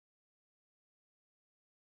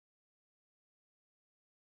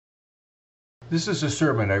This is a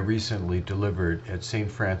sermon I recently delivered at St.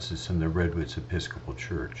 Francis in the Redwoods Episcopal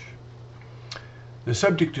Church. The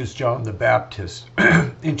subject is John the Baptist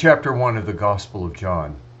in chapter 1 of the Gospel of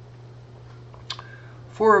John.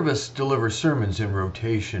 4 of us deliver sermons in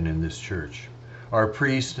rotation in this church, our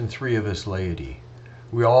priest and 3 of us laity.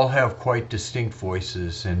 We all have quite distinct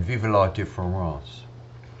voices and vive la différence.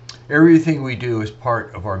 Everything we do is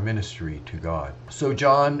part of our ministry to God. So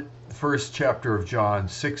John, the first chapter of John,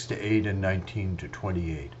 6 to 8 and 19 to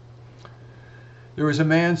 28. There was a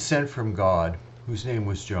man sent from God whose name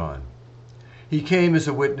was John. He came as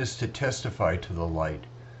a witness to testify to the light,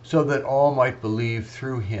 so that all might believe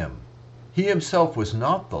through him. He himself was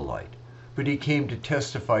not the light, but he came to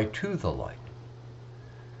testify to the light.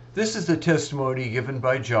 This is the testimony given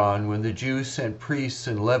by John when the Jews sent priests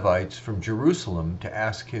and Levites from Jerusalem to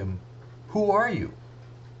ask him, "Who are you?"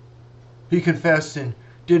 He confessed and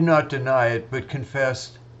did not deny it, but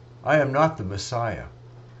confessed, "I am not the Messiah."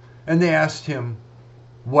 And they asked him,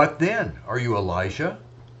 "What then? Are you Elijah?"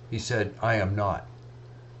 He said, "I am not."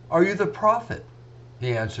 "Are you the prophet?"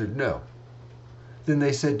 He answered, "No." Then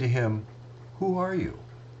they said to him, "Who are you?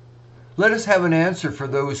 Let us have an answer for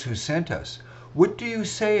those who sent us. What do you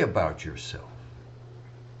say about yourself?"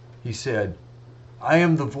 He said, "I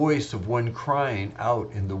am the voice of one crying out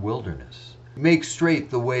in the wilderness, 'Make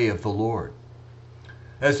straight the way of the Lord,'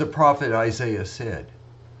 as the prophet Isaiah said."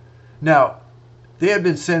 Now, they had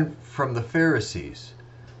been sent from the Pharisees.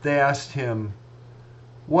 They asked him,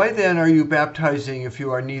 "Why then are you baptizing if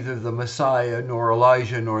you are neither the Messiah, nor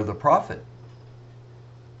Elijah, nor the prophet?"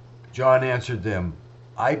 John answered them,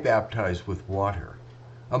 "I baptize with water.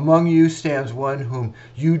 Among you stands one whom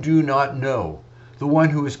you do not know, the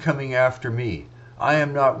one who is coming after me. I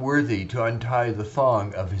am not worthy to untie the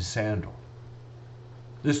thong of his sandal."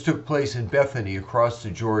 This took place in Bethany across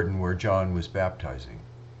the Jordan where John was baptizing.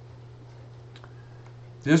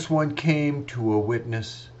 This one came to a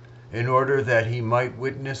witness in order that he might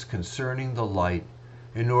witness concerning the light,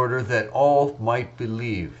 in order that all might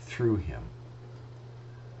believe through him.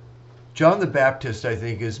 John the Baptist, I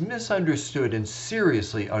think, is misunderstood and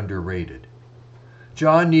seriously underrated.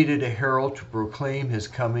 John needed a herald to proclaim his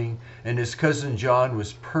coming, and his cousin John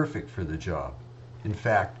was perfect for the job. In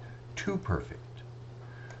fact, too perfect.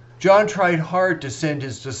 John tried hard to send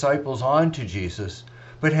his disciples on to Jesus,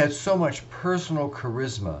 but had so much personal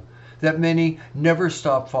charisma that many never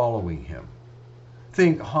stopped following him.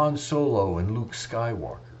 Think Han Solo and Luke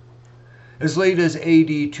Skywalker. As late as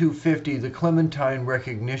AD 250, the Clementine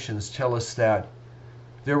recognitions tell us that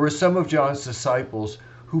there were some of John's disciples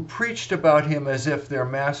who preached about him as if their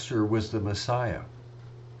master was the Messiah.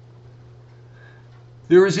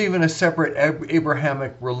 There is even a separate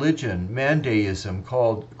Abrahamic religion, Mandaism,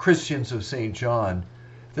 called Christians of St. John,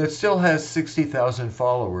 that still has 60,000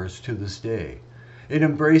 followers to this day. It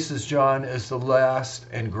embraces John as the last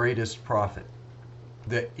and greatest prophet.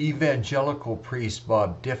 The evangelical priest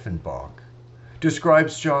Bob Diffenbach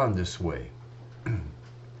describes John this way.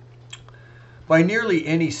 By nearly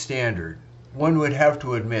any standard, one would have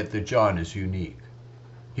to admit that John is unique.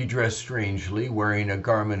 He dressed strangely, wearing a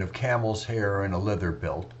garment of camel's hair and a leather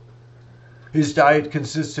belt. His diet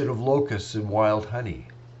consisted of locusts and wild honey.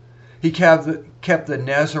 He kept the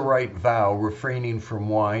Nazirite vow, refraining from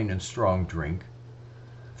wine and strong drink.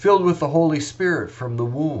 Filled with the Holy Spirit from the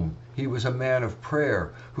womb, he was a man of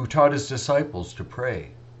prayer who taught his disciples to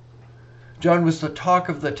pray. John was the talk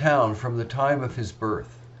of the town from the time of his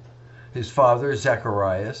birth. His father,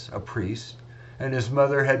 Zacharias, a priest, and his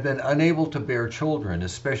mother had been unable to bear children,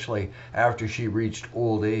 especially after she reached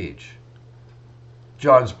old age.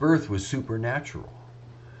 John's birth was supernatural.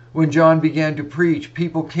 When John began to preach,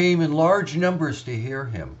 people came in large numbers to hear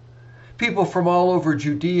him. People from all over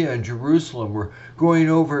Judea and Jerusalem were going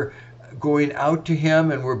out to him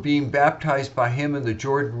and were being baptized by him in the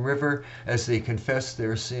Jordan River as they confessed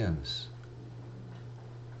their sins.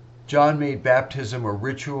 John made baptism a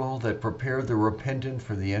ritual that prepared the repentant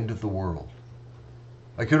for the end of the world.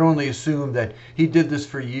 I could only assume that he did this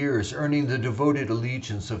for years, earning the devoted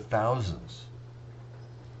allegiance of thousands.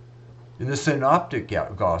 In the Synoptic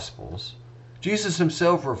Gospels, Jesus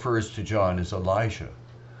himself refers to John as Elijah,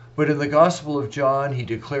 but in the Gospel of John, he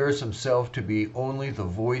declares himself to be only the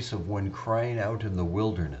voice of one crying out in the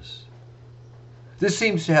wilderness. This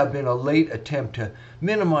seems to have been a late attempt to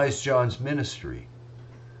minimize John's ministry.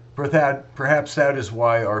 Perhaps that is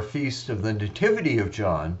why our feast of the Nativity of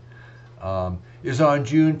John is on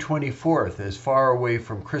June 24th, as far away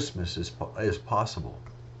from Christmas as possible.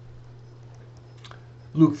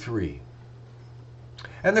 Luke 3.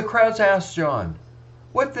 And the crowds asked John,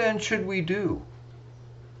 "What then should we do?"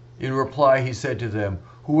 In reply, he said to them,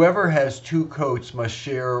 Whoever has 2 coats must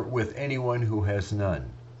share with anyone who has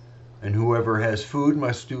none, and whoever has food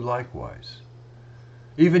must do likewise.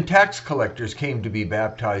 Even tax collectors came to be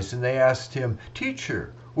baptized, and they asked him,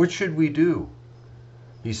 "Teacher, what should we do?"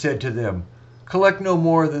 He said to them, "Collect no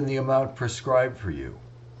more than the amount prescribed for you."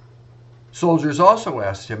 Soldiers also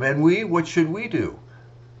asked him, "And we, what should we do?"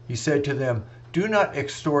 He said to them, "Do not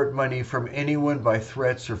extort money from anyone by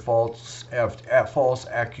threats or false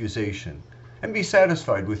accusation, and be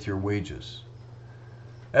satisfied with your wages."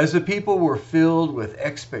 As the people were filled with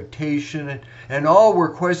expectation, and all were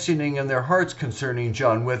questioning in their hearts concerning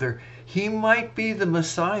John whether he might be the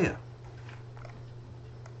Messiah.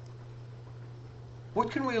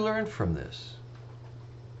 What can we learn from this?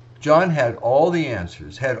 John had all the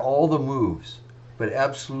answers, had all the moves, but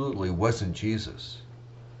absolutely wasn't Jesus.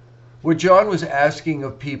 What John was asking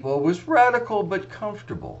of people was radical but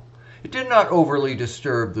comfortable. It did not overly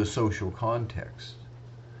disturb the social context.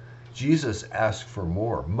 Jesus asked for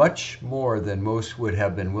more, much more than most would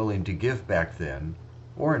have been willing to give back then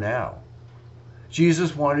or now.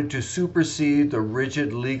 Jesus wanted to supersede the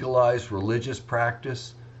rigid, legalized religious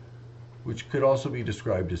practice, which could also be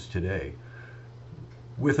described as today,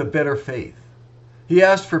 with a better faith. He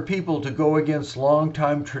asked for people to go against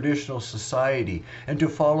long-time traditional society and to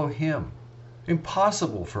follow him.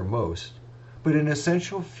 Impossible for most, but an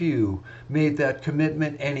essential few made that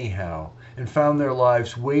commitment anyhow and found their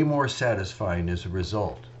lives way more satisfying as a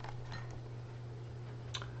result.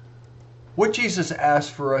 What Jesus asks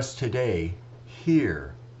for us today,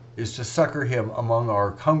 here, is to succor him among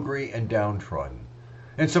our hungry and downtrodden,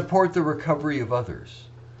 and support the recovery of others.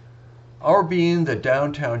 Our being the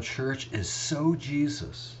downtown church is so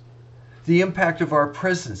Jesus. The impact of our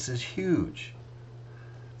presence is huge.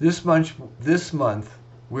 This month,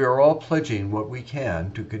 we are all pledging what we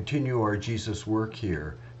can to continue our Jesus work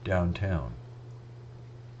here downtown.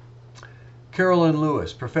 Carolyn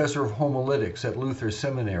Lewis, professor of homiletics at Luther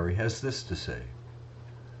Seminary, has this to say.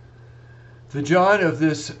 The John of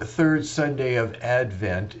this third Sunday of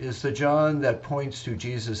Advent is the John that points to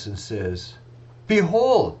Jesus and says,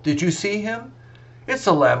 "Behold, did you see him? It's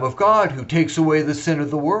the Lamb of God who takes away the sin of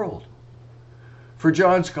the world." For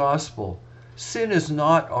John's gospel, sin is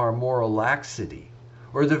not our moral laxity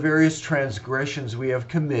or the various transgressions we have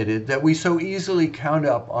committed that we so easily count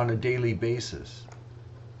up on a daily basis.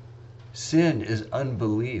 Sin is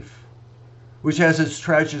unbelief, which has its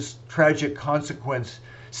tragic consequence,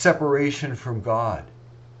 separation from God.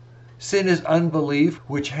 Sin is unbelief,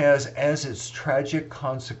 which has as its tragic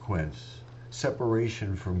consequence,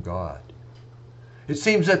 separation from God. It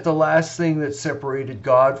seems that the last thing that separated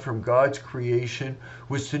God from God's creation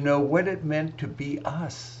was to know what it meant to be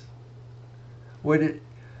us.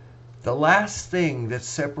 The last thing that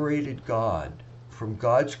separated God from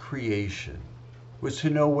God's creation was to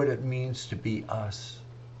know what it means to be us.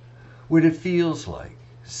 What it feels like,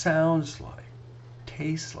 sounds like,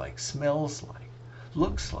 tastes like, smells like,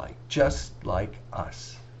 looks like, just like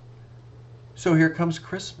us. So here comes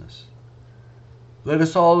Christmas. Let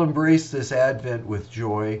us all embrace this Advent with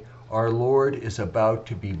joy. Our Lord is about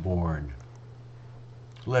to be born.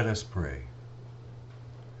 Let us pray.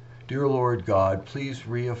 Dear Lord God, please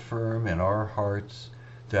reaffirm in our hearts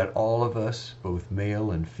that all of us, both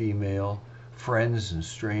male and female, friends and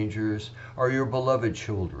strangers, are your beloved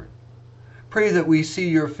children. Pray that we see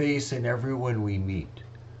your face in everyone we meet.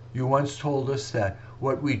 You once told us that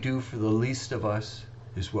what we do for the least of us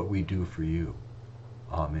is what we do for you.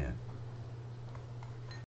 Amen.